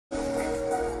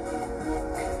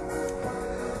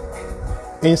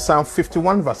In Psalm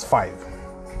 51 verse 5,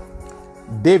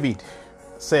 David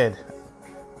said,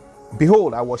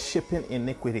 "Behold, I was shapen in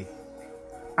iniquity,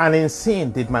 and in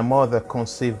sin did my mother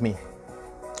conceive me."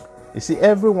 You see,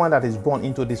 everyone that is born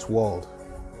into this world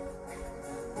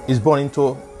is born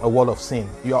into a world of sin.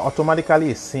 You are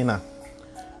automatically a sinner.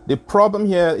 The problem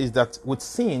here is that with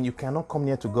sin, you cannot come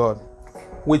near to God.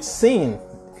 With sin,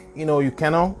 you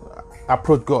cannot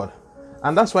approach God.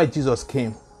 And that's why Jesus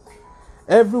came.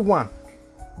 Everyone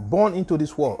born into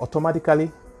this world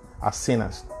automatically are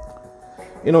sinners.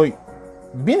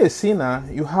 Being a sinner,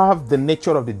 you have the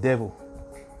nature of the devil.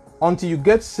 Until you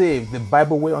get saved, the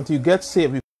Bible way, until you get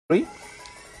saved, you free.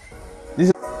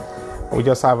 We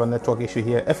just have a network issue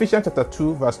here. Ephesians chapter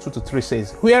 2, verse 2 to 3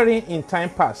 says, "Wherein in time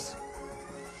past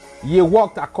ye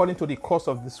walked according to the course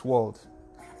of this world,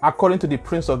 according to the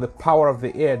prince of the power of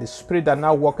the air, the spirit that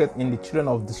now worketh in the children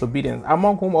of disobedience,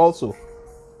 among whom also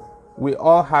we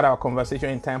all had our conversation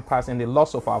in time past in the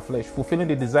lust of our flesh, fulfilling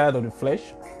the desires of the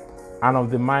flesh and of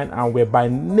the mind, and were by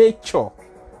nature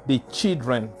the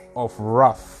children of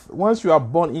wrath." Once you are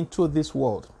born into this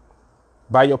world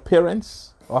by your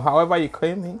parents or however you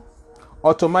came in,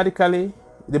 automatically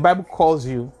the Bible calls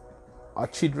you a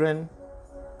children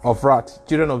of wrath,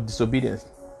 children of disobedience.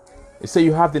 It says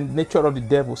you have the nature of the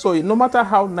devil. So no matter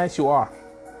how nice you are,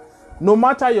 no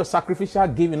matter your sacrificial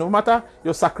giving, no matter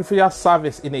your sacrificial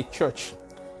service in a church,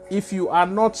 if you are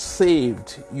not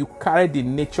saved, you carry the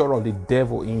nature of the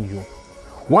devil in you.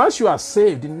 Once you are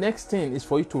saved, the next thing is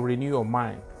for you to renew your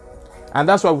mind. And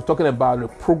that's why we're talking about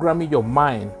reprogramming your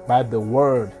mind by the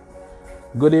word.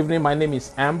 Good evening, my name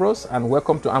is Ambrose, and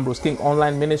welcome to Ambrose King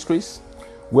Online Ministries,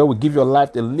 where we give your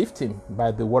life a lifting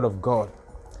by the word of God.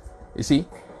 You see,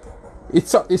 it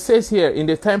says here, "In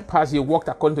the time past you walked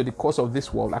according to the course of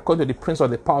this world, according to the prince of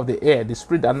the power of the air, the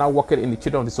spirit that now worketh in the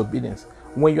children of disobedience."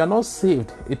 When you are not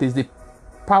saved, it is the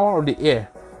power of the air,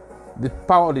 the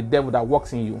power of the devil that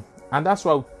works in you. And that's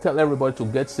why we tell everybody to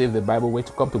get saved the Bible way,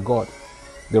 to come to God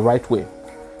the right way.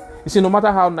 You see, no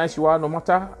matter how nice you are, no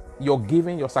matter your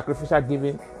giving, your sacrificial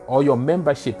giving, or your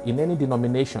membership in any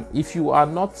denomination, if you are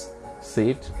not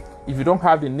saved, if you don't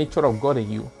have the nature of God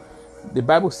in you, the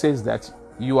Bible says that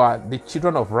you are the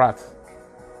children of wrath,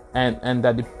 and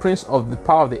that the prince of the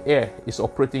power of the air is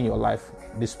operating in your life,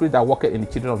 the spirit that worketh in the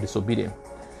children of disobedience.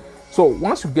 So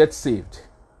once you get saved,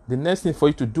 the next thing for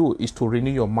you to do is to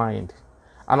renew your mind.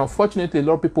 And unfortunately, a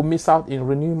lot of people miss out in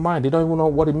renewing mind. They don't even know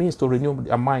what it means to renew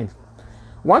their mind.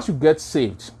 Once you get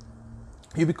saved,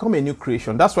 you become a new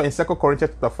creation. That's why in 2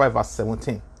 Corinthians chapter 5 verse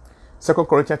 17, 2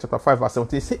 Corinthians chapter 5 verse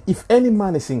 17, it says, "If any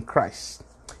man is in Christ,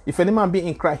 if any man be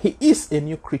in Christ, he is a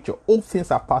new creature. All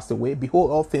things are passed away.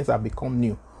 Behold, all things have become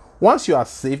new." Once you are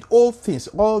saved, all things,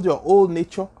 all your old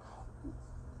nature,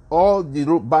 all the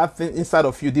bad things inside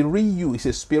of you, the real you is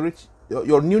a spirit.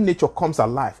 Your new nature comes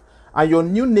alive. And your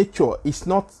new nature is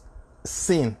not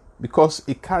sin, because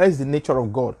it carries the nature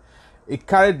of God. It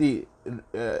carries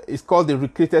it's called the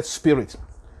recreated spirit.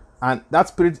 And that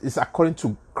spirit is according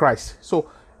to Christ. So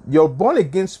your born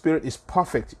again spirit is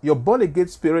perfect. Your born again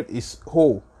spirit is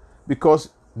whole, because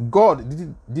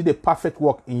God did a perfect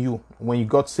work in you when you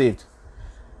got saved.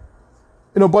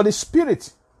 But the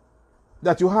spirit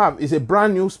that you have is a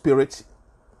brand new spirit.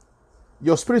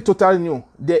 Your spirit totally new.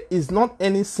 There is not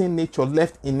any sin nature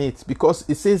left in it, because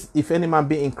it says, "If any man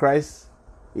be in Christ,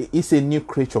 he is a new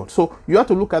creature." So you have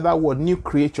to look at that word, new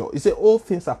creature. It says all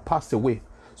things are passed away.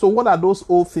 So what are those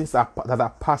old things that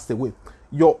are passed away?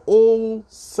 Your old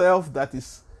self that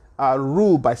is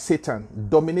ruled by Satan,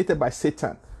 dominated by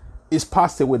Satan, is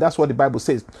passed away. That's what the Bible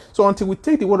says. So until we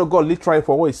take the word of God literally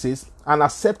for what it says and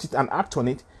accept it and act on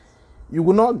it, you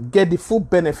will not get the full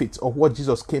benefit of what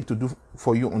Jesus came to do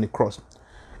for you on the cross.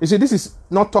 You see, this is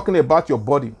not talking about your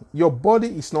body. Your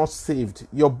body is not saved.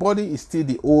 Your body is still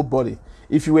the old body.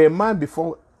 If you were a man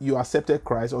before you accepted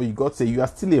Christ or you got saved, you are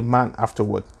still a man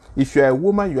afterward. If you are a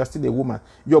woman, you are still a woman.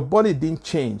 Your body didn't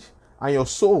change. And your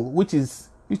soul, which is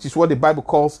what the Bible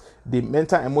calls the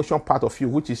mental emotion part of you,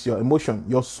 which is your emotion,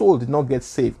 your soul did not get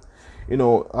saved.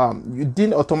 Your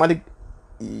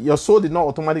soul did not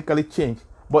automatically change,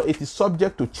 but it is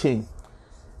subject to change.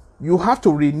 You have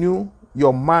to renew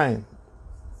your mind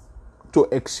to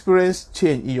experience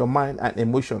change in your mind and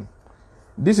emotion.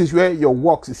 This is where your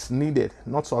works is needed,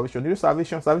 not salvation.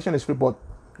 Salvation is free, but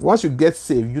once you get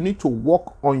saved, you need to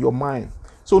work on your mind.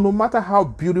 So no matter how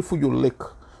beautiful you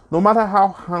look, no matter how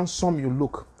handsome you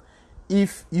look,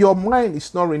 if your mind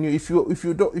is not renewed,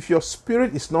 if your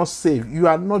spirit is not saved, you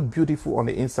are not beautiful on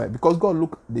the inside, because God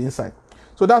looks the inside.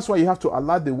 So that's why you have to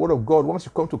allow the word of God. Once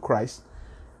you come to Christ,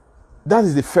 that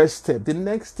is the first step. The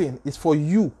next thing is for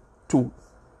you to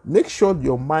Make sure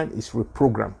your mind is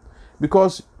reprogrammed,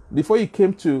 because before you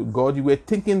came to God, you were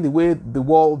thinking the way the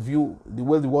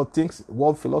world thinks,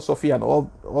 world philosophy, and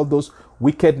all those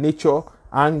wicked nature,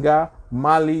 anger,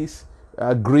 malice,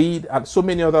 greed, and so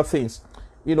many other things,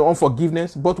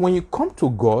 unforgiveness. But when you come to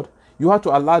God, you have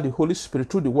to allow the Holy Spirit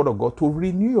through the Word of God to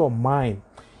renew your mind.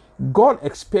 God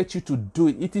expects you to do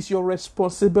it. It is your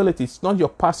responsibility. It's not your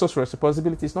pastor's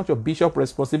responsibility. It's not your bishop's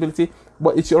responsibility,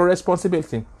 but it's your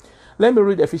responsibility. Let me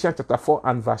read Ephesians chapter 4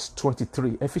 and verse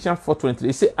 23. Ephesians 4:23.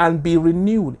 It says, and be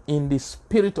renewed in the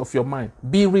spirit of your mind.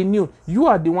 Be renewed. You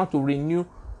are the one to renew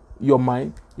your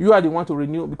mind. You are the one to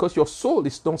renew, because your soul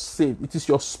is not saved. It is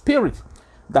your spirit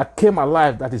that came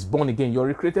alive, that is born again. Your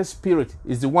recreated spirit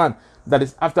is the one that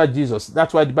is after Jesus.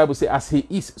 That's why the Bible says, as he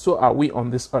is, so are we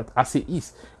on this earth. As he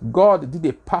is. God did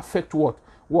a perfect work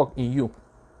in you.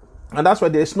 And that's why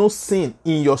there is no sin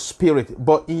in your spirit,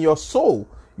 but in your soul.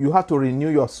 You have to renew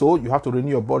your soul. You have to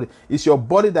renew your body. It's your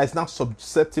body that is now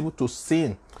susceptible to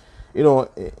sin. In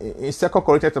 2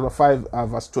 Corinthians chapter 5,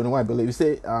 verse 21, I believe, you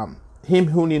say, him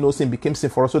who knew no sin became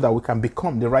sin for us, so that we can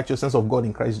become the righteousness of God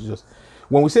in Christ Jesus.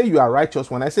 When we say you are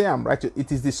righteous, when I say I'm righteous,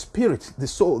 it is the spirit, the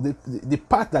soul, the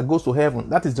part that goes to heaven.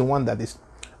 That is the one that is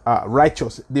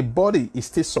righteous. The body is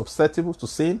still susceptible to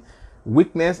sin,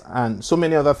 weakness, and so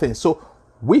many other things. So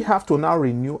we have to now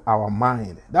renew our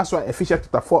mind. That's why Ephesians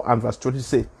chapter 4 and verse 20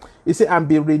 say, it says, and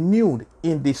be renewed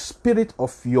in the spirit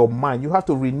of your mind. You have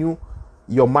to renew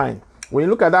your mind. When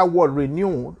you look at that word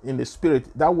renewed in the spirit,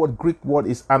 that word, Greek word,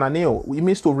 is ananeo. It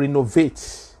means to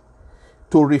renovate,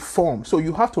 to reform. So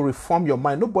you have to reform your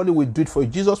mind. Nobody will do it for you.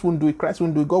 Jesus won't do it. Christ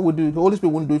won't do it. God will do it. The Holy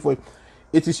Spirit won't do it for you.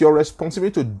 It is your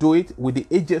responsibility to do it with the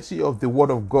agency of the Word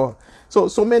of God.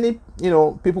 So many,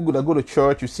 people that go to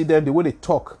church, you see them, the way they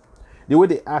talk, the way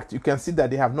they act, you can see that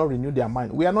they have not renewed their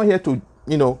mind. We are not here to,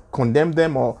 condemn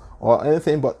them or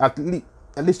anything, but at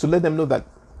least to let them know that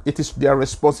it is their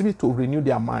responsibility to renew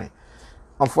their mind.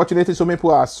 Unfortunately, so many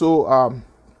people are so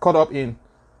caught up in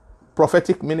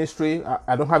prophetic ministry.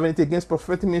 I don't have anything against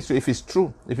prophetic ministry if it's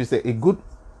true, if it's a good,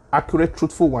 accurate,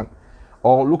 truthful one,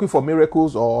 or looking for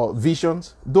miracles or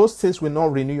visions. Those things will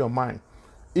not renew your mind.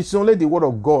 It's only the Word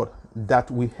of God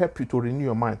that will help you to renew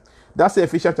your mind. That's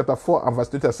Ephesians chapter 4 and verse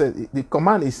 20 says, the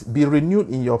command is be renewed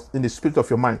in the spirit of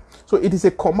your mind. So it is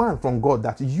a command from God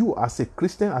that you, as a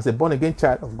Christian, as a born again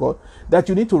child of God, that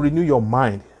you need to renew your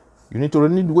mind. You need to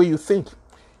renew the way you think.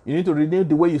 You need to renew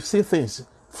the way you see things,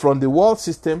 from the world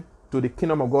system to the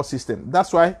kingdom of God system.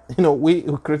 That's why we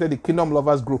created the Kingdom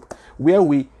Lovers group, where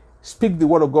we speak the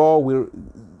Word of God, we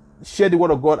share the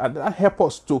Word of God, and that helps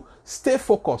us to stay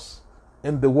focused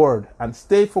in the Word and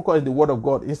stay focused in the Word of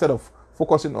God instead of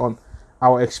focusing on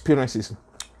our experiences.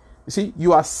 You see,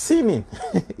 you are sinning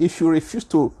if you refuse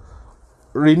to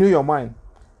renew your mind.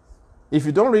 If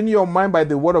you don't renew your mind by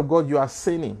the Word of God, you are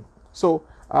sinning. So,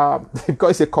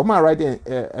 because it's a command right in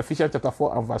Ephesians chapter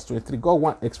 4 and verse 23.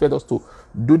 God expects us to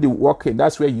do the work.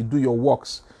 That's where you do your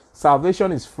works.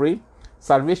 Salvation is free.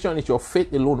 Salvation is your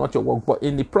faith alone, not your work. But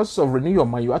in the process of renewing your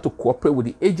mind, you have to cooperate with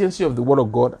the agency of the Word of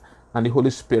God and the Holy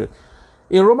Spirit.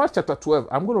 In Romans chapter 12,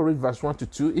 I'm going to read verse 1 to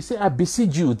 2. It says, I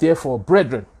beseech you, therefore,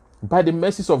 brethren, by the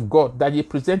mercies of God, that ye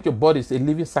present your bodies a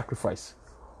living sacrifice,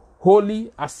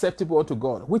 holy, acceptable unto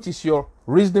God, which is your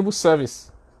reasonable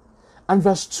service. And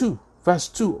verse 2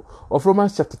 of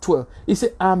Romans chapter 12, it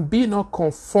says, and be not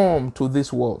conformed to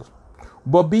this world,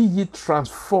 but be ye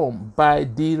transformed by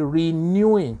the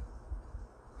renewing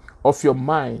of your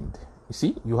mind. You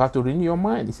see, you have to renew your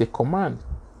mind. It's a command.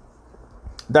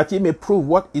 That ye may prove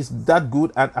what is that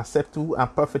good and acceptable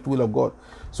and perfect will of God.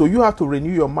 So you have to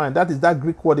renew your mind. That is that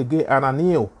Greek word again,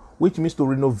 ananeo, which means to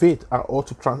renovate or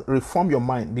to reform your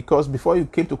mind. Because before you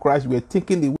came to Christ, you were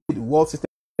thinking the way the world system,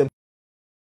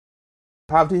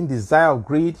 having desire of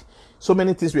greed. So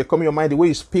many things were coming to your mind, the way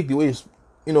you speak, the way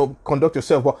you conduct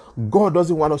yourself. But God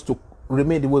doesn't want us to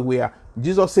remain the way we are.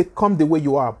 Jesus said, come the way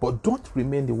you are, but don't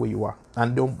remain the way you are.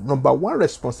 And the number one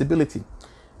responsibility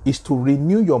is to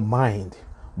renew your mind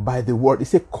by the Word.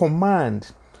 It's a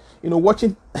command.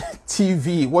 Watching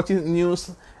TV, watching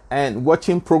news, and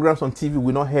watching programs on TV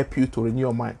will not help you to renew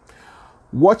your mind.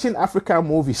 Watching African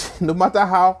movies, no matter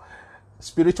how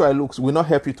spiritual it looks, will not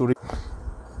help you to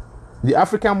the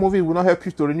African movie will not help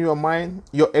you to renew your mind.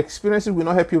 Your experiences will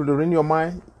not help you to renew your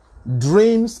mind.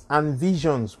 Dreams and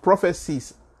visions,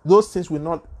 prophecies, those things will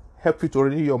not help you to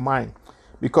renew your mind,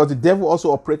 because the devil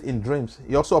also operates in dreams.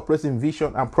 He also operates in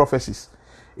vision and prophecies.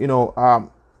 You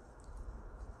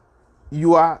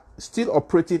are still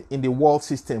operating in the world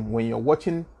system when you're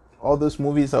watching all those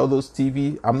movies, all those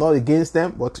TV. I'm not against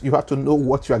them, but you have to know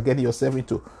what you are getting yourself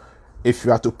into if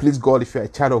you are to please God, if you're a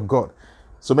child of God.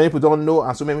 So many people don't know,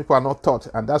 and so many people are not taught.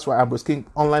 And that's why Ambrose King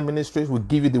Online Ministries will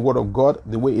give you the word of God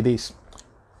the way it is,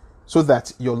 so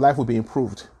that your life will be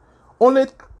improved. Only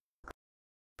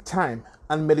time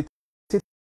and meditate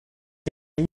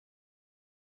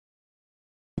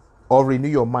or renew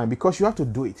your mind, because you have to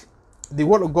do it. The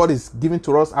word of God is given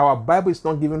to us. Our Bible is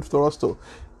not given to us to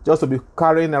just to be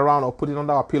carrying around or putting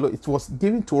under our pillow. It was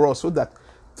given to us so that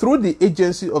through the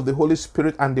agency of the Holy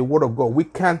Spirit and the word of God, we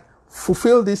can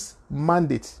fulfill this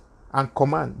mandate and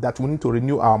command that we need to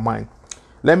renew our mind.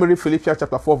 Let me read Philippians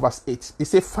chapter 4 verse 8. It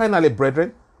says, finally,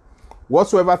 brethren,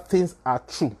 whatsoever things are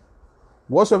true,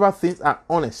 whatsoever things are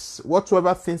honest,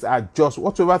 whatsoever things are just,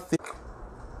 whatsoever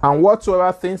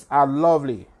things are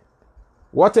lovely,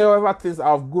 whatever things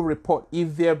are of good report,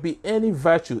 if there be any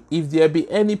virtue, if there be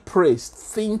any praise,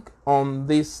 think on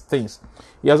these things.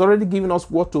 He has already given us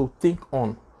what to think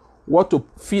on, what to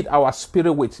feed our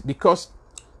spirit with, because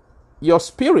your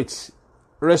spirit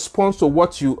responds to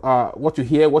what you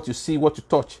hear, what you see, what you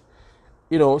touch.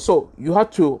 So you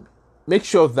have to make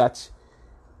sure that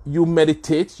you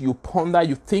meditate, you ponder,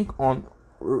 you think on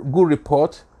good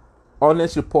report,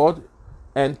 honest report,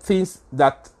 and things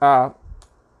that are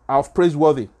of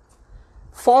praiseworthy.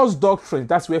 False doctrine,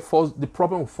 that's where the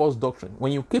problem with false doctrine.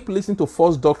 When you keep listening to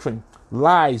false doctrine,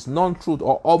 lies, non-truth,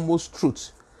 or almost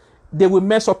truth, they will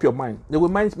mess up your mind. They will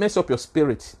mess up your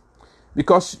spirit,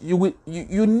 because you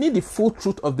need the full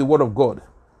truth of the word of God.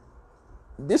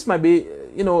 This might be,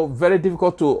 very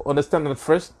difficult to understand at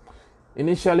first.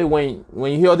 Initially, when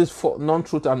you hear this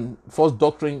non-truth and false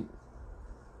doctrine,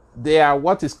 they are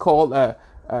what is called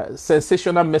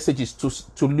sensational messages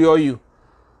to lure you.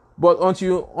 But until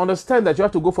you understand that you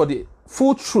have to go for the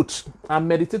full truth and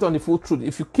meditate on the full truth,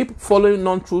 if you keep following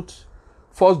non-truth,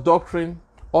 false doctrine,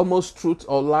 almost truth,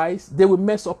 or lies, they will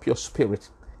mess up your spirit.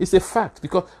 It's a fact,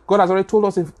 because God has already told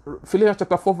us in Philippians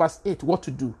chapter 4 verse 8 what to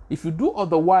do. If you do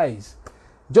otherwise,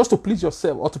 just to please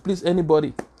yourself or to please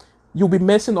anybody, you'll be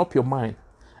messing up your mind.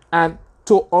 And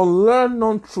to unlearn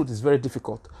non-truth is very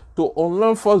difficult. To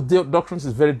unlearn false doctrines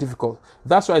is very difficult.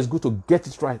 That's why it's good to get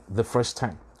it right the first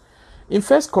time. In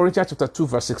 1 Corinthians chapter 2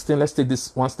 verse 16, let's take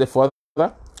this one step further.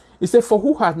 It says, for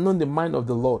who hath known the mind of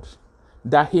the Lord,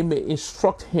 that he may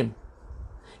instruct him?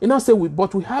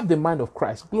 But we have the mind of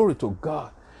Christ. Glory to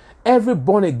God. Every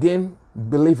born again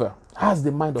believer has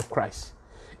the mind of Christ.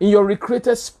 In your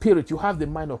recreated spirit, you have the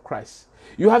mind of Christ.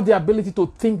 You have the ability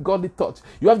to think godly thoughts.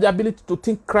 You have the ability to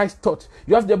think Christ thoughts.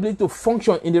 You have the ability to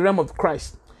function in the realm of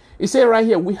Christ. It says right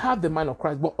here, we have the mind of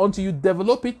Christ, but until you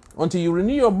develop it, until you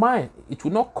renew your mind, it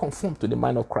will not conform to the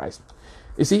mind of Christ.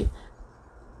 You see,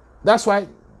 that's why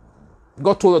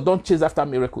God told us, don't chase after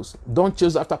miracles. Don't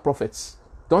chase after prophets.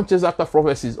 Don't chase after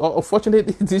prophecies.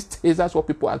 Unfortunately, these days, that's what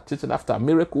people are chasing after,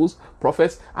 miracles,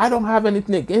 prophets. I don't have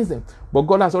anything against them, but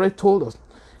God has already told us,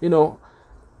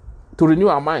 to renew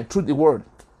our mind through the word.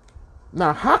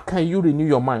 Now, how can you renew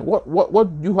your mind?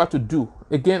 What do you have to do?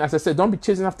 Again, as I said, don't be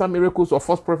chasing after miracles or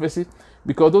false prophecy,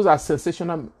 because those are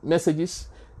sensational messages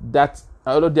that,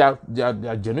 although they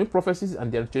are genuine prophecies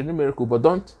and they are genuine miracles, but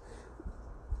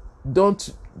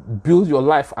don't build your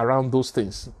life around those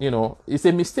things. It's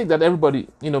a mistake that everybody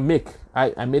make.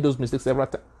 I made those mistakes several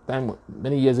times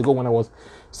many years ago when I was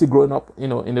still growing up in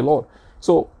the Lord.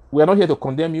 So we are not here to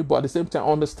condemn you, but at the same time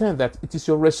understand that it is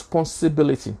your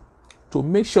responsibility to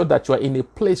make sure that you are in a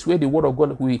place where the word of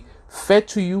God will be fed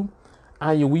to you,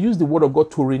 and you will use the word of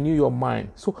God to renew your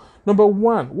mind. So number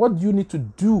one, what do you need to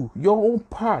do? Your own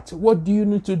part. What do you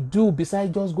need to do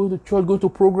besides just going to church, going to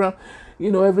program?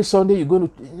 Every Sunday you're going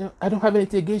to, I don't have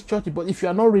anything against church, but if you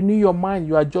are not renewing your mind,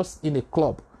 you are just in a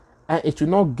club, and it will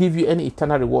not give you any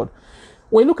eternal reward.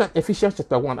 When you look at Ephesians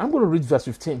chapter 1, I'm going to read verse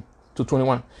 15 to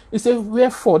 21. It says,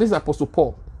 wherefore, this is Apostle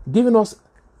Paul giving us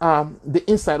the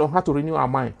insight on how to renew our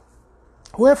mind.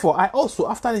 Wherefore, I also,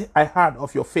 after I heard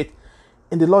of your faith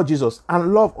in the Lord Jesus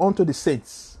and love unto the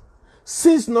saints,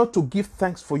 cease not to give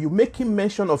thanks for you, making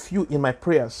mention of you in my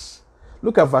prayers.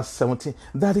 Look at verse 17.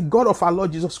 That the God of our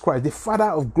Lord Jesus Christ, the Father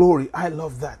of glory, I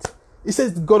love that. It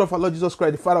says the God of our Lord Jesus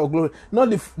Christ, the Father of glory, not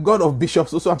the God of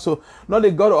bishops, so and so, not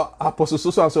the God of apostles,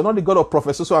 so and so, not the God of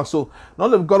prophets, so and so, not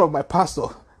the God of my pastor.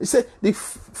 It said the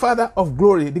Father of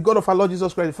glory, the God of our Lord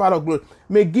Jesus Christ, the Father of glory,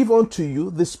 may give unto you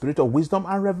the spirit of wisdom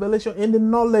and revelation in the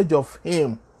knowledge of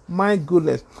him. My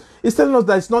goodness. It's telling us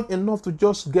that it's not enough to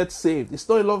just get saved. It's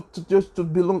not enough to just to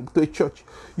belong to a church.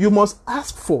 You must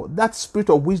ask for that spirit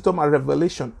of wisdom and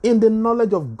revelation in the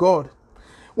knowledge of God.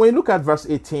 When you look at verse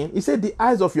 18, it said, the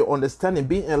eyes of your understanding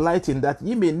being enlightened, that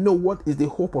ye may know what is the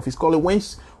hope of his calling.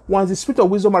 Once the spirit of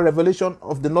wisdom and revelation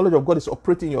of the knowledge of God is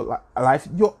operating in your life,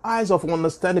 your eyes of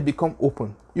understanding become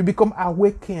open. You become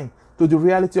awakened to the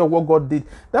reality of what God did.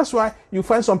 That's why you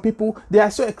find some people, they are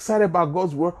so excited about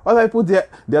God's word. Other people,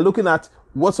 they're looking at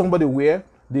what somebody wear,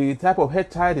 the type of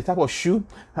head tie, the type of shoe,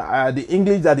 the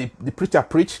English that the preacher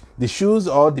preach, the shoes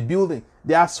or the building.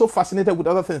 They are so fascinated with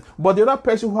other things. But the other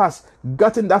person who has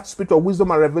gotten that spirit of wisdom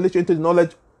and revelation into the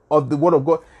knowledge of the word of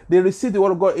God, they receive the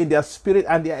word of God in their spirit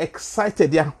and they are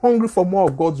excited. They are hungry for more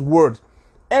of God's word.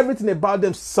 Everything about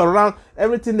them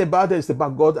everything about them is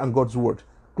about God and God's word.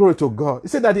 Glory to God. He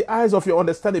said that the eyes of your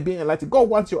understanding being enlightened. God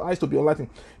wants your eyes to be enlightened.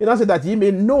 He now said that ye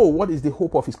may know what is the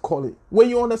hope of his calling. When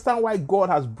you understand why God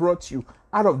has brought you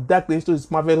out of darkness to his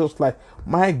marvelous light,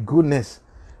 my goodness,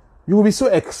 you will be so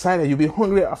excited. You'll be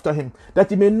hungry after him,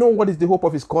 that you may know what is the hope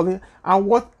of his calling and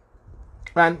what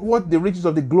the riches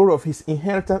of the glory of his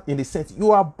inheritance in the sense.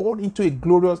 You are born into a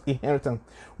glorious inheritance,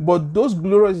 but those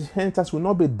glorious inheritance will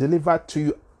not be delivered to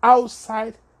you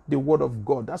outside the word of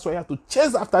God. That's why you have to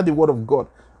chase after the word of God,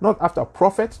 not after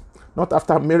prophet, not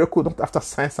after miracle, not after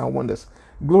signs and wonders.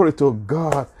 Glory to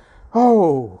God.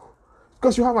 Oh,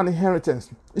 because you have an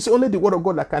inheritance. It's only the word of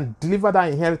God that can deliver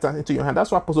that inheritance into your hand.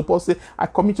 That's why Apostle Paul said, I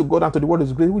commit to God and to the word of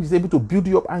his grace, which is able to build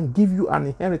you up and give you an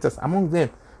inheritance among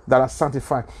them that are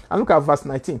sanctified. And look at verse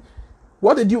 19.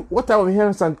 What type of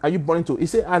inheritance are you born into? He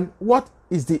said, and what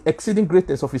is the exceeding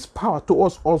greatness of his power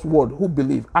towards us world who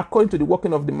believe, according to the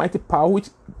working of the mighty power which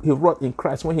he wrought in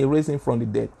Christ when he raised him from the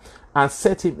dead and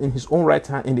set him in his own right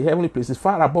hand in the heavenly places,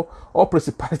 far above all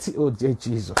principality, oh dear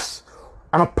Jesus,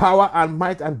 and power and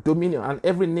might and dominion and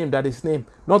every name that is named,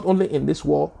 not only in this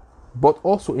world, but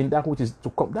also in that which is to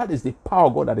come. That is the power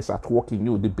of God that is at work in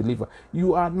you, the believer.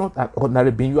 You are not an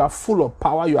ordinary being. You are full of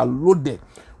power. You are loaded.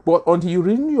 But until you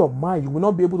renew your mind, you will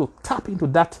not be able to tap into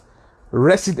that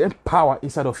resident power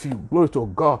inside of you. Glory to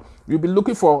God. You'll be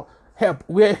looking for help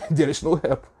where there is no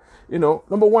help.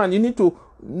 Number one, you need to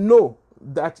know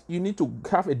that you need to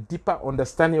have a deeper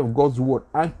understanding of God's word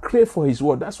and crave for his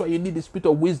word. That's why you need the spirit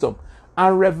of wisdom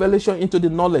and revelation into the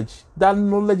knowledge. That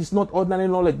knowledge is not ordinary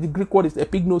knowledge. The Greek word is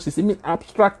epignosis. It means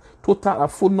abstract, total,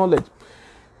 and full knowledge.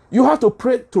 You have to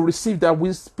pray to receive that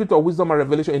spirit of wisdom and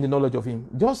revelation in the knowledge of him.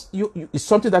 It's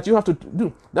something that you have to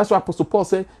do. That's why Apostle Paul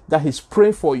said that he's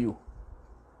praying for you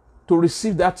to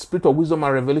receive that spirit of wisdom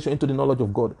and revelation into the knowledge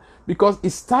of God. Because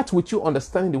it starts with you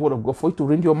understanding the word of God for you to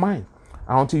renew your mind.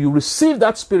 And until you receive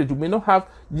that spirit, you may not have,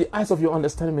 the eyes of your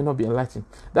understanding may not be enlightened.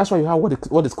 That's why you have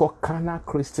what is called carnal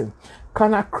Christian.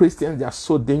 Carnal Christians, they are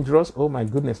so dangerous. Oh my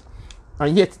goodness.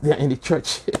 And yet they are in the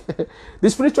church. The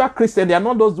spiritual Christian, they are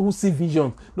not those who see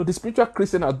vision. No, the spiritual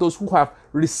Christian are those who have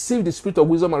received the spirit of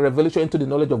wisdom and revelation into the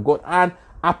knowledge of God and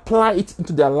apply it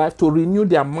into their life to renew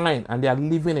their mind, and they are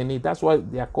living in it. That's why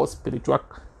they are called spiritual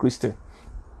Christian.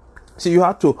 So you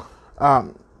have to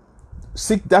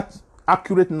seek that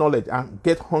accurate knowledge and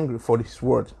get hungry for this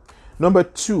word. Number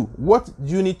two, what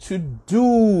do you need to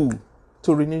do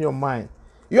to renew your mind?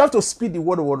 You have to speak the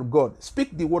word of God.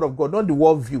 Speak the word of God, not the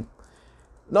worldview.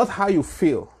 Not how you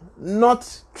feel,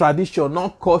 not tradition,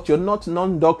 not culture, not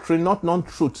non-doctrine, not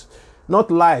non-truth, not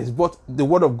lies, but the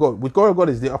word of God. With God of God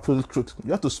is the absolute truth.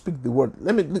 You have to speak the word.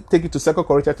 Let me take you to 2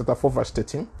 Corinthians chapter 4, verse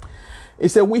 13. It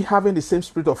said, we having the same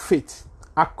spirit of faith,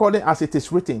 according as it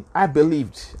is written, I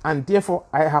believed, and therefore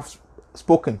I have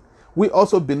spoken. We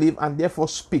also believe and therefore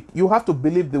speak. You have to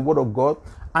believe the word of God,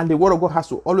 and the word of God has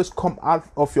to always come out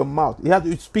of your mouth. You have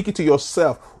to speak it to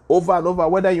yourself over and over,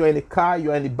 whether you're in a car,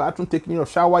 you're in the bathroom taking your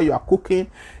shower, you are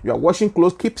cooking, you are washing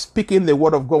clothes. Keep speaking the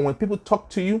word of God. When people talk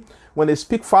to you, when they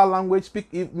speak foul language,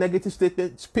 speak negative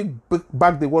statements, speak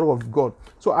back the word of God.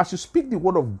 So as you speak the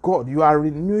word of God, you are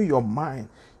renewing your mind.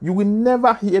 You will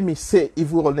never hear me say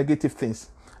evil or negative things.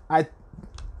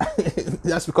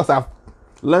 That's because I've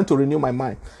learned to renew my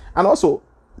mind. And also,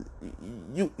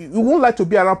 you won't like to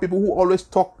be around people who always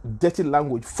talk dirty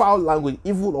language, foul language,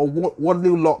 evil or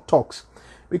worldly talks.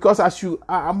 Because as you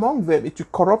are among them, it will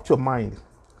corrupt your mind.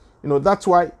 That's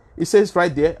why it says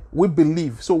right there, we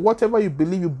believe. So whatever you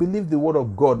believe the word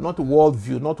of God, not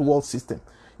worldview, not world system.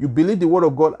 You believe the word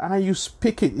of God and you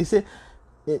speak it. He said,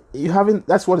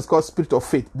 that's what is called spirit of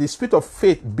faith. The spirit of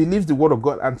faith believes the word of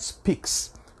God and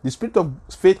speaks. The spirit of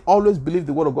faith always believes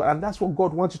the word of God, and that's what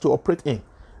God wants you to operate in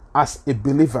as a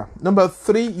believer. Number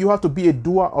three, you have to be a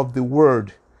doer of the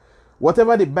word.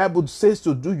 Whatever the Bible says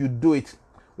to do, you do it.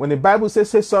 When the Bible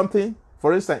says something,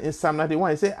 for instance, in Psalm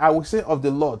 91, it says, I will say of the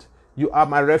Lord, you are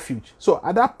my refuge. So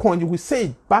at that point, you will say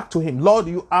it back to him, Lord,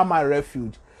 you are my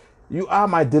refuge. You are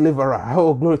my deliverer.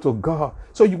 Oh, glory to God.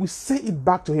 So you will say it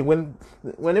back to him.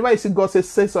 Whenever you see God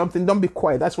say something, don't be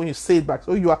quiet. That's when you say it back.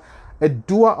 So you are a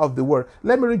doer of the word.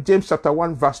 Let me read James chapter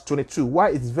 1, verse 22. Why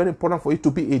it's very important for you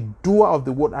to be a doer of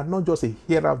the word and not just a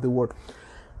hearer of the word.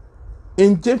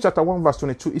 In James chapter 1 verse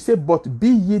 22, it said, but be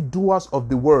ye doers of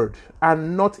the word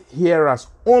and not hearers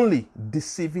only,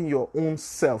 deceiving your own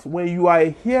self. When you are a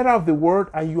hearer of the word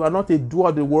and you are not a doer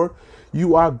of the word,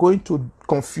 you are going to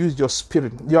confuse your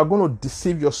spirit. You are going to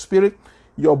deceive your spirit.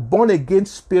 Your born again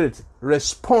spirit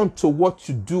respond to what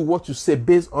you do, what you say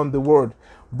based on the word.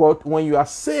 But when you are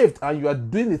saved and you are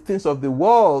doing the things of the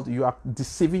world, you are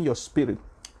deceiving your spirit.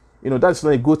 That's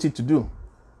not a good thing to do.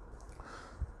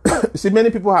 You see,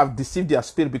 many people have deceived their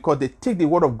spirit because they take the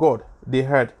word of God they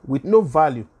heard with no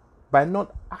value by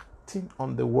not acting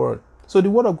on the word. So the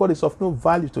word of God is of no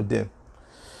value to them.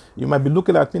 You might be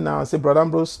looking at me now and say, Brother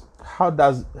Ambrose, how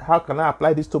can I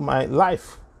apply this to my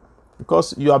life?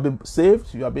 Because you have been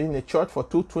saved, you have been in a church for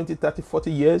 2, 20, 30,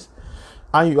 40 years,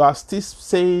 and you are still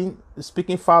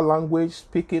speaking foul language,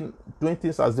 doing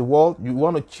things as the world. You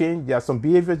want to change. There are some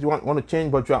behaviors you want to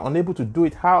change, but you are unable to do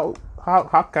it. How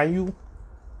can you?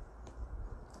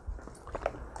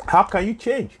 How can you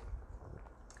change?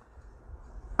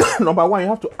 Number one, you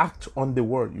have to act on the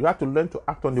word. You have to learn to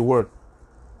act on the word.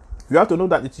 You have to know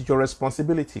that it is your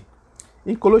responsibility.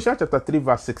 In Colossians chapter 3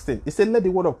 verse 16, it said, let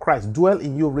the word of Christ dwell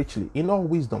in you richly, in all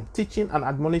wisdom, teaching and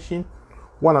admonishing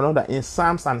one another in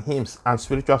psalms and hymns and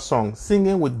spiritual songs,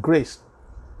 singing with grace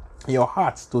in your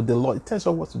hearts to the Lord. It tells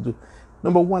you what to do.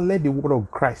 Number one, let the word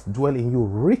of Christ dwell in you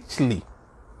richly,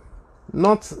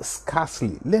 not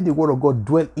scarcely. Let the word of God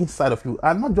dwell inside of you.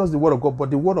 And not just the word of God, but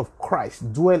the word of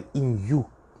Christ dwell in you.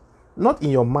 Not in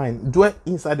your mind, dwell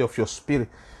inside of your spirit.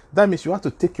 That means you have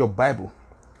to take your Bible.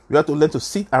 You have to learn to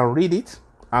sit and read it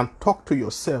and talk to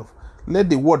yourself. Let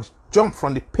the word jump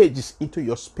from the pages into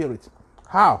your spirit.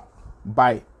 How?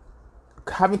 By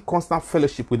having constant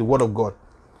fellowship with the word of God.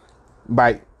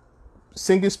 By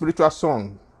singing spiritual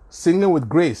song, singing with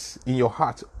grace in your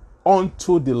heart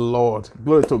unto the Lord.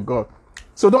 Glory to God.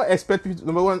 So don't expect people to,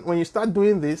 number one, when you start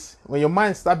doing this, when your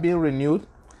mind starts being renewed,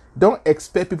 don't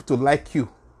expect people to like you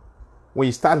when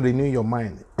you start renewing your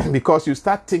mind, because you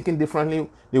start thinking differently.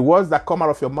 The words that come out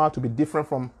of your mouth will be different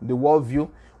from the world view.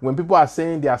 When people are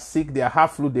saying they are sick, they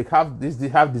have flu, they have this, they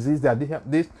have disease, they have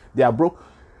this, they are broke,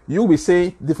 you'll be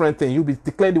saying different things. You'll be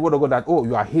declaring the word of God that, oh,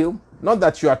 you are healed. Not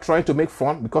that you are trying to make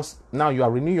fun, because now you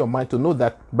are renewing your mind to know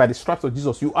that by the stripes of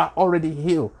Jesus, you are already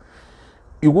healed.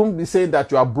 You won't be saying that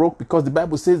you are broke, because the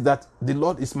Bible says that the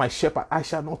Lord is my shepherd, I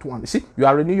shall not want. You see, you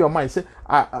are renewing your mind. Say,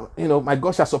 my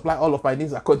God shall supply all of my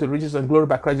needs according to riches and glory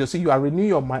by Christ. You see, you are renewing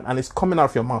your mind, and it's coming out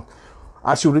of your mouth.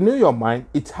 As you renew your mind,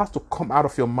 it has to come out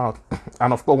of your mouth.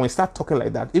 And of course, when you start talking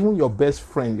like that, even your best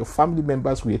friend, your family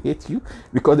members will hate you,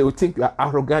 because they will think you are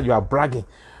arrogant, you are bragging.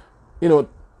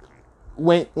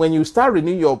 When you start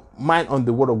renewing your mind on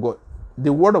the word of God,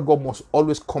 the word of God must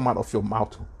always come out of your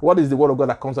mouth. What is the word of God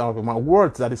that comes out of your mouth?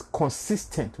 Words that is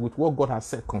consistent with what God has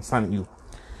said concerning you.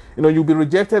 You'll be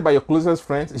rejected by your closest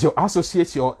friends, your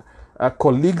associates, your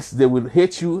colleagues. They will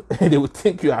hate you. They will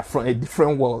think you are from a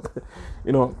different world.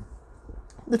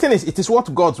 The thing is, it is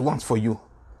what God wants for you.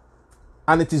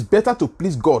 And it is better to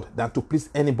please God than to please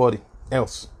anybody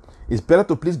else. It's better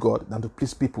to please God than to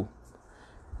please people.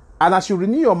 And as you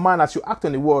renew your mind, as you act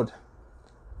on the word,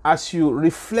 as you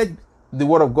reflect the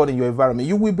word of God in your environment,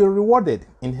 you will be rewarded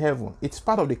in heaven. It's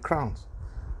part of the crowns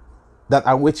that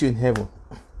await you in heaven.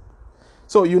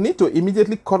 So you need to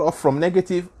immediately cut off from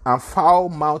negative and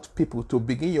foul-mouthed people to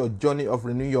begin your journey of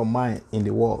renewing your mind in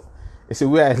the world. You see,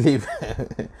 where I live,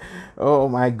 oh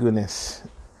my goodness,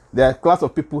 there are a class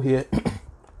of people here.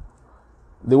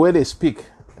 The way they speak,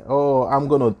 oh, I'm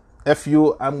gonna F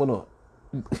you, I'm gonna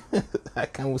I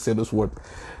can't say those words.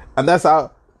 And that's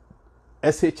how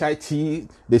SHIT,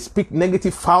 they speak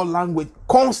negative foul language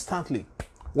constantly.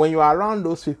 When you are around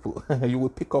those people, you will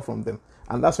pick up from them.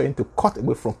 And that's why you need to cut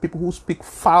away from people who speak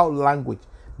foul language,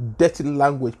 dirty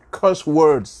language, curse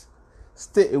words.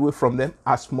 Stay away from them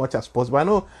as much as possible. I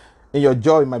know in your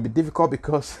job it might be difficult,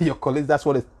 because your colleagues, that's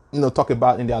what they talk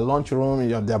about in their lunchroom,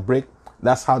 in their break.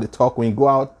 That's how they talk when you go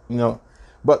out,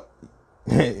 But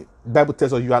the Bible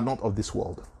tells us you are not of this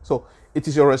world. So it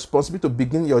is your responsibility to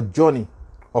begin your journey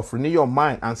of renew your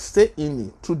mind and stay in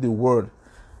it through the word.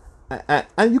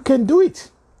 And you can do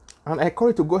it. And I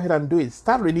encourage you to go ahead and do it.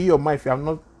 Start renewing your mind if you have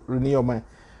not renewed your mind.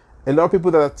 A lot of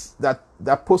people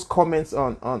that post comments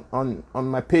on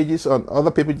my pages, on other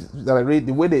pages that I read,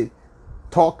 the way they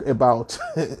talk about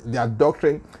their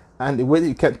doctrine, and the way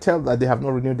you can tell that they have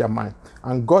not renewed their mind.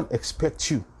 And God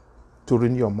expects you to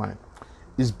renew your mind.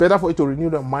 It's better for you to renew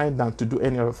your mind than to do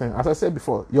any other thing. As I said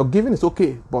before, your giving is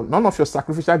okay, but none of your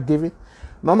sacrificial giving,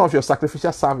 none of your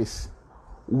sacrificial service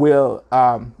will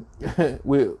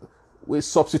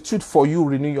substitute for you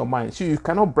renewing your mind. So you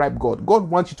cannot bribe God. God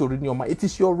wants you to renew your mind. It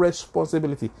is your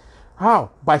responsibility.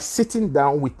 How? By sitting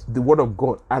down with the word of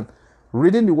God and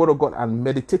reading the word of God and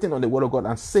meditating on the word of God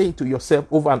and saying to yourself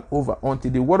over and over until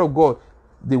the word of God,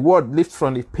 the word lifts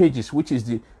from the pages, which is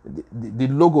the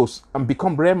logos, and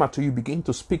become rhema to you, begin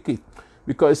to speak it.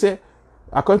 Because it said,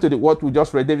 according to what we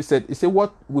just read, David said, he said,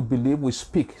 what we believe, we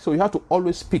speak. So you have to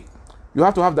always speak. You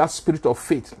have to have that spirit of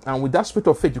faith. And with that spirit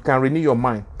of faith, you can renew your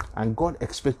mind. And God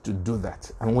expects you to do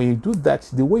that. And when you do that,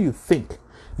 the way you think,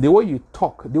 the way you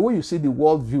talk, the way you see the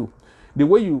world view, the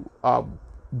way you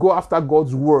go after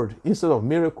God's word instead of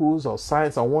miracles or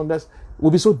signs and wonders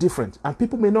will be so different. And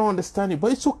people may not understand it,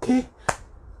 but it's okay.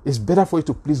 It's better for you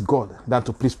to please God than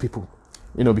to please people,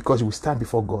 because you will stand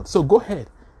before God. So go ahead,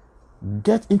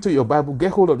 get into your Bible,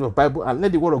 get hold of your Bible, and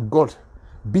let the word of God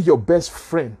be your best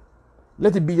friend.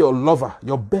 Let it be your lover,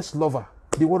 your best lover,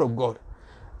 the word of God.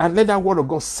 And let that word of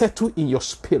God settle in your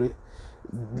spirit.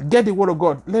 Get the word of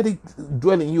God, let it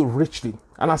dwell in you richly.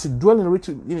 And as it dwells in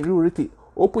you richly,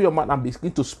 open your mouth and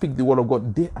begin to speak the word of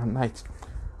God day and night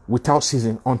without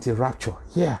ceasing until rapture.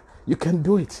 Yeah, you can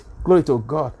do it. Glory to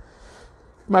God.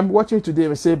 You might be watching today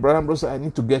and say, Brother Ambrose, I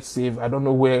need to get saved. You don't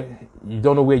know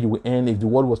where you will end. If the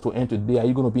world was to end today, are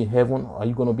you going to be in heaven or are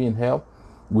you going to be in hell?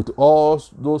 With all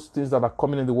those things that are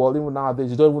coming in the world, even nowadays,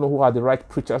 you don't even know who are the right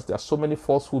preachers. There are so many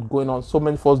falsehood going on, so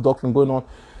many false doctrine going on.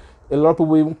 A lot of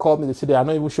people even call me, they say they are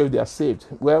not even sure if they are saved.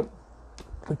 Well,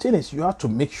 the thing is, you have to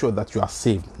make sure that you are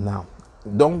saved now.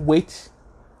 Don't wait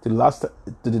to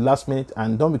the last minute,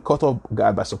 and don't be caught off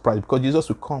guard by surprise, because Jesus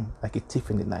will come like a thief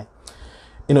in the night.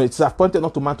 It's appointed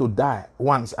not to man to die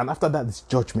once, and after that it's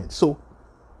judgment. So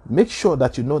make sure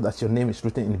that you know that your name is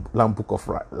written in the Lamb Book of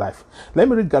Life. Let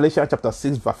me read Galatians chapter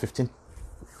 6 verse 15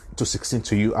 to 16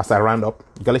 to you as I round up.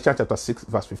 Galatians chapter 6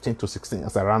 verse 15 to 16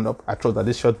 as I round up. I trust that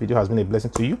this short video has been a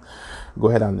blessing to you. Go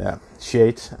ahead and share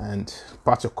it and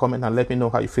pass your comment and let me know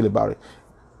how you feel about it.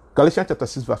 Galatians chapter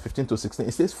 6 verse 15 to 16.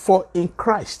 It says, for in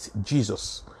Christ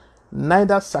Jesus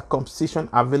neither circumcision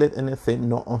availeth anything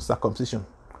nor uncircumcision,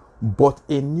 but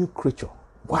a new creature.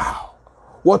 Wow.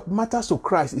 What matters to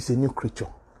Christ is a new creature.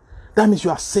 That means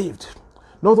you are saved.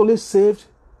 Not only saved,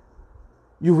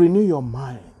 you renew your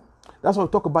mind. That's why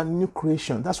we talk about new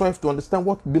creation. That's why you have to understand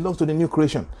what belongs to the new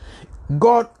creation.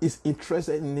 God is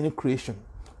interested in the new creation.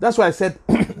 That's why I said,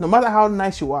 no matter how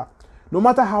nice you are, no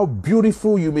matter how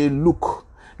beautiful you may look,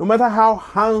 no matter how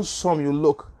handsome you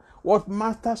look, what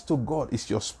matters to God is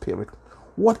your spirit.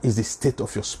 What is the state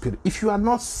of your spirit? If you are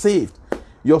not saved,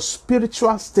 your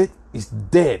spiritual state is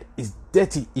dead, is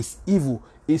dirty, is evil,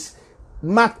 is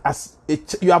marked as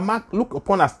you are marked, looked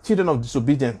upon as children of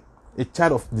disobedience, a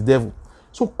child of the devil.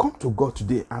 So come to God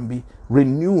today and be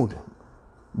renewed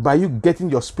by you getting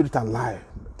your spirit alive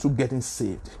through getting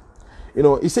saved.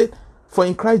 He said, for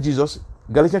in Christ Jesus,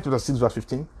 Galatians chapter 6 verse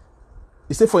 15,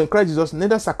 he said, for in Christ Jesus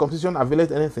neither circumcision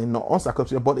availeth anything nor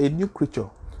uncircumcision, but a new creature.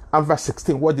 And verse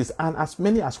 16, what is, and as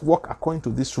many as walk according to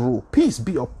this rule, peace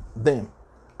be of them,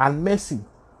 and mercy,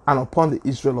 and upon the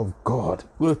Israel of God.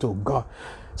 Glory to God.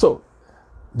 So,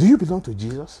 do you belong to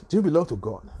Jesus? Do you belong to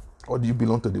God? Or do you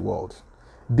belong to the world?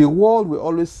 The world will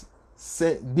always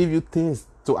give you things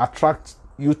to attract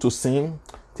you to sin,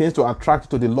 things to attract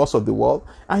you to the loss of the world.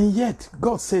 And yet,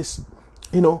 God says,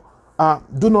 do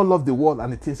not love the world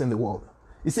and the things in the world.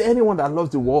 He said, anyone that loves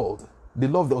the world, the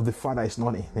love of the Father is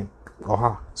not in him or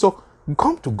her. So,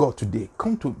 come to God today.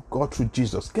 Come to God through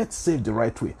Jesus. Get saved the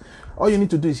right way. All you need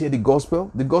to do is hear the gospel.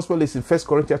 The gospel is in 1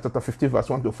 Corinthians chapter 15 verse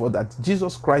 1 to 4 that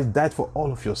Jesus Christ died for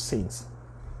all of your sins.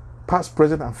 Past,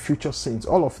 present, and future sins.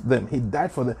 All of them. He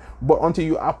died for them. But until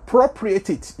you appropriate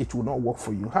it, it will not work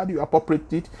for you. How do you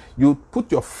appropriate it? You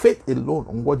put your faith alone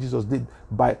on what Jesus did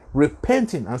by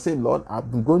repenting and saying, Lord, I've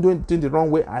been doing the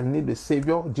wrong way. I need a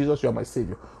Savior. Jesus, you are my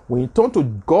Savior. When you turn to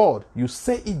God, you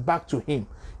say it back to Him.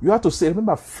 You have to say,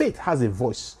 remember, faith has a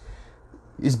voice.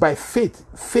 It's by faith.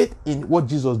 Faith in what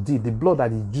Jesus did, the blood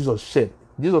that Jesus shed.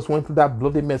 Jesus went through that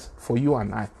bloody mess for you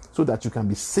and I, so that you can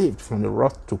be saved from the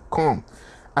wrath to come.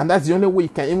 And that's the only way you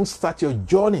can even start your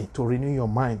journey to renew your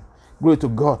mind. Glory to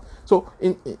God. So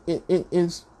in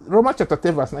Romans chapter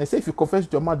 10 verse 9, it says, if you confess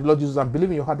with your mouth the Lord Jesus and believe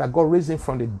in your heart that God raised him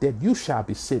from the dead, you shall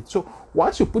be saved. So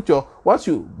once you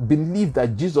believe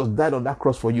that Jesus died on that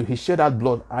cross for you, he shed that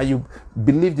blood, and you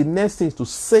believe, the next thing is to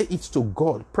say it to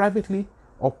God privately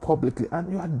or publicly,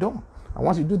 and you are done. And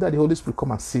once you do that, the Holy Spirit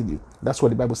come and seal you. That's what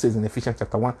the Bible says in Ephesians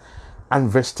chapter 1 and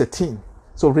verse 13.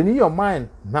 So renew your mind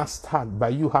now start by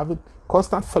you having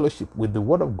constant fellowship with the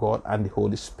Word of God and the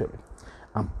Holy Spirit,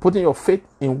 and putting your faith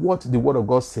in what the Word of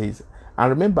God says. And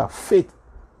remember, faith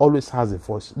always has a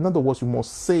voice. In other words, you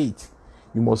must say it.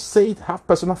 You must say it. Have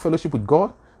personal fellowship with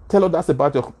God. Tell others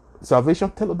about your salvation.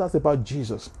 Tell others about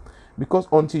Jesus. Because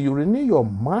until you renew your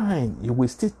mind, you will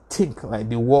still think like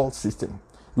the world system.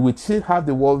 You will still have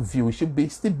the world view. You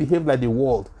should still behave like the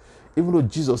world. Even though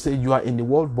Jesus said you are in the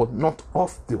world, but not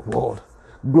of the world.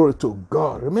 Glory to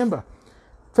God. Remember,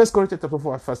 1 Corinthians chapter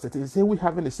 4, verse 13, it says, we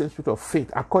having the same spirit of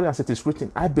faith, according as it is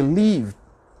written, I believe,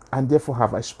 and therefore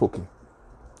have I spoken.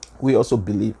 We also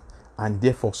believe, and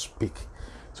therefore speak.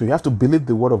 So you have to believe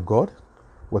the word of God.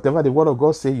 Whatever the word of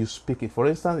God says, you speak it. For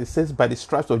instance, it says, by the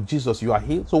stripes of Jesus, you are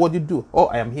healed. So what do you do? Oh,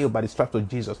 I am healed by the stripes of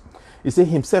Jesus. He said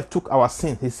himself took our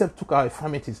sin. He himself took our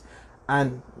infirmities.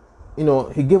 And,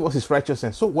 he gave us his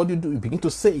righteousness. So what do? You begin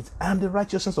to say it. I am the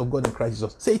righteousness of God in Christ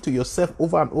Jesus. Say it to yourself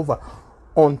over and over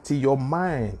until your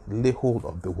mind lay hold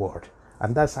of the word.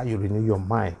 And that's how you renew your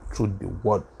mind, through the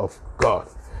word of God.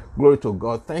 Glory to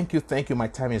God. Thank you. My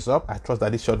time is up. I trust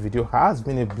that this short video has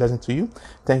been a blessing to you.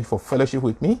 Thank you for fellowship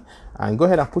with me. And go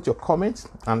ahead and put your comments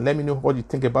and let me know what you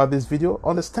think about this video.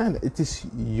 Understand, it is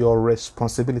your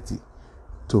responsibility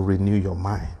to renew your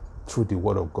mind through the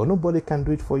word of God. Nobody can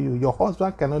do it for you. Your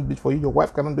husband cannot do it for you. Your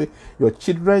wife cannot do it. Your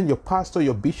children, your pastor,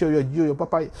 your bishop, your Jew, your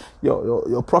papa,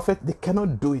 your prophet, they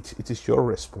cannot do it. It is your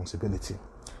responsibility.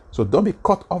 So don't be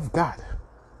caught off guard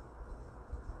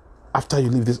after you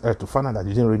leave this earth to find out that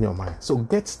you didn't renew your mind. So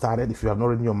get started if you have not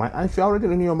renewed your mind. And if you already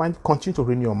renewed your mind, continue to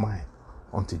renew your mind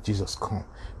until Jesus comes,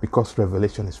 because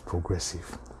revelation is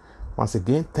progressive. Once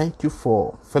again, thank you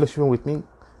for fellowshipping with me.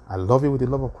 I love you with the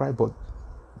love of Christ, but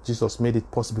Jesus made it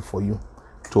possible for you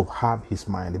to have his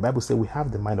mind. The Bible says we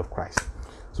have the mind of Christ.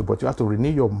 So, but you have to renew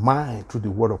your mind through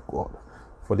the word of God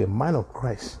for the mind of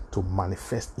Christ to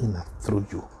manifest in and through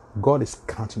you. God is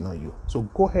counting on you. So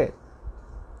go ahead.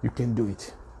 You can do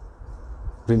it.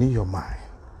 Renew your mind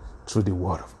through the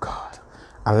word of God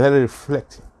and let it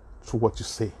reflect through what you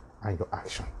say and your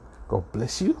action. God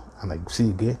bless you, and I see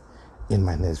you again in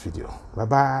my next video.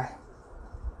 Bye-bye.